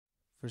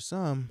For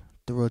some,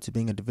 the road to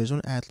being a Division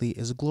I athlete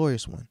is a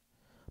glorious one,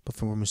 but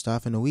for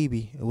Mustapha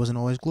Noibi, it wasn't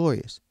always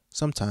glorious.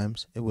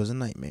 Sometimes it was a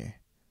nightmare.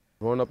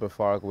 Growing up in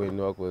Far Rockaway, New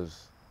York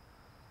was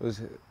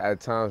at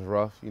times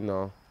rough, you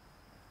know.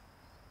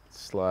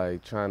 It's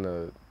like trying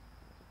to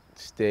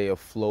stay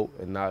afloat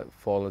and not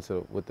fall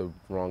into with the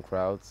wrong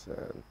crowds,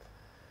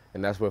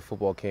 and that's where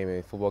football came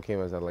in. Football came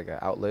as like an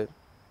outlet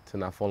to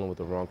not falling with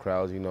the wrong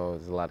crowds. You know,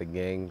 there's a lot of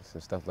gangs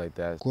and stuff like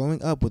that.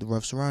 Growing up with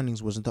rough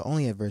surroundings wasn't the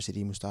only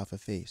adversity Mustapha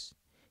faced.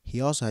 He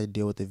also had to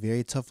deal with a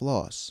very tough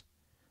loss,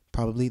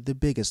 probably the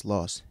biggest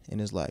loss in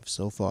his life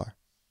so far.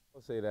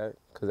 I'll say that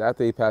because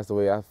after he passed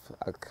away, I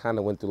kind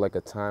of went through like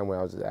a time where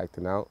I was just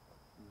acting out.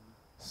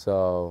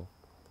 So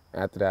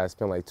after that, I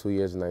spent like 2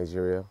 years in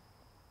Nigeria,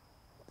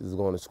 just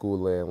going to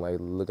school there and like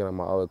looking at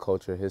my other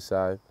culture, his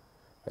side.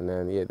 And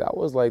then, yeah, that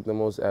was like the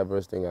most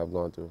adverse thing I've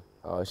gone through.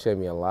 It showed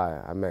me a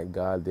lot. I met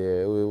God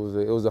there. It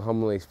was a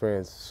humbling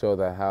experience. Show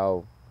that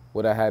how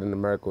what I had in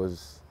America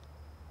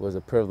was a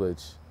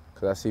privilege.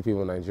 Because I see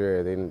people in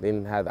Nigeria, they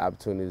didn't have the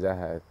opportunities I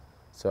had.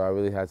 So I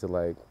really had to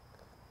like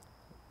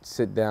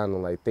sit down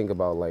and like think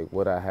about like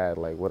what I had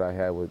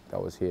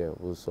that was here. It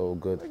was so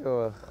good.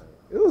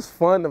 It was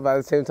fun, but at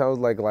the same time, it was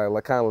like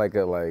kind of like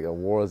a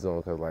war zone.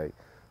 Because like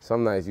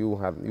some nights you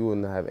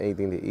wouldn't have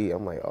anything to eat.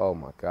 I'm like, oh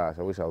my gosh,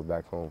 I wish I was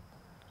back home.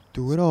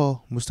 Through it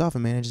all, Mustapha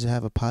manages to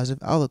have a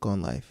positive outlook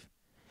on life,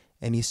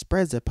 and he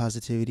spreads that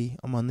positivity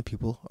among the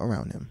people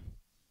around him.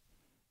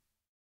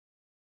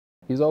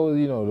 He's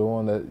always, the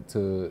one that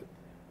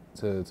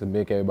to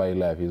make everybody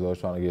laugh. He's always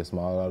trying to get a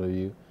smile out of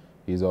you.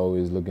 He's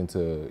always looking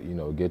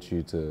to, get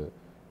you to,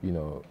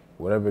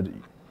 whatever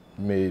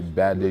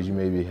bad days you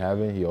may be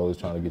having, he always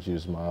trying to get you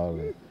to smile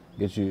and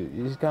get you.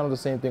 He's kind of the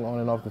same thing on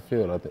and off the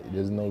field. I think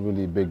there's no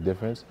really big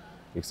difference,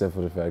 except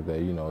for the fact that,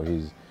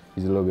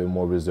 he's a little bit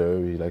more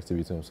reserved. He likes to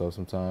be to himself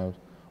sometimes.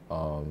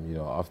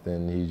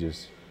 Often he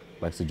just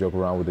likes to joke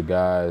around with the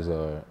guys,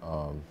 or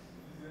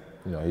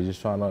he's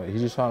just trying to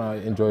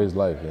enjoy his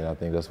life. And I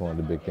think that's one of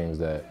the big things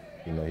that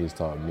he's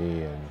taught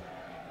me, and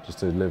just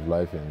to live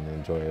life and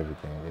enjoy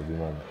everything, every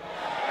moment.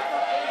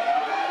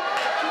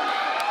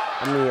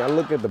 I mean, I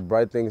look at the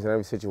bright things in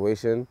every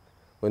situation.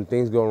 When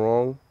things go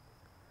wrong,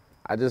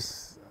 I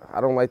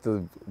don't like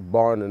to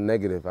bar in the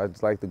negative. I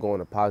just like to go in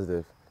the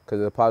positive, because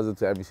there's a positive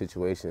to every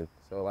situation.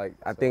 So like,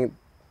 I think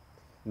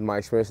my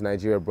experience in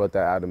Nigeria brought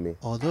that out of me.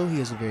 Although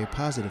he is a very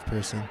positive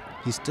person,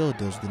 he still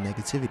deals with the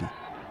negativity.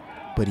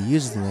 But he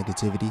uses the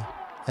negativity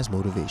as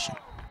motivation.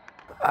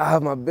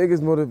 My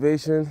biggest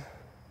motivation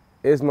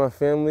is my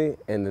family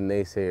and the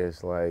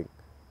naysayers. Like,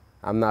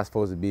 I'm not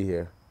supposed to be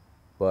here,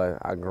 but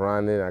I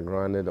grinded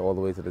all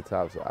the way to the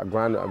top. So I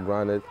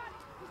grinded,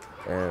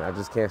 and I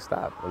just can't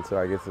stop until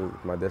I get to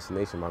my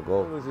destination, my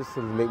goal. It was just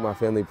to make my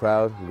family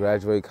proud,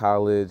 graduate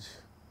college,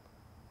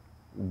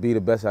 be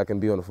the best I can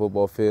be on the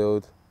football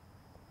field,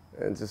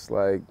 and just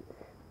like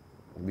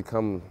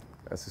become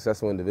a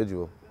successful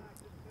individual.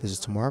 This is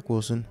Tamark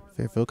Wilson,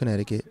 Fairfield,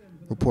 Connecticut,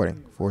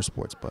 reporting for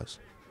Sports Buzz.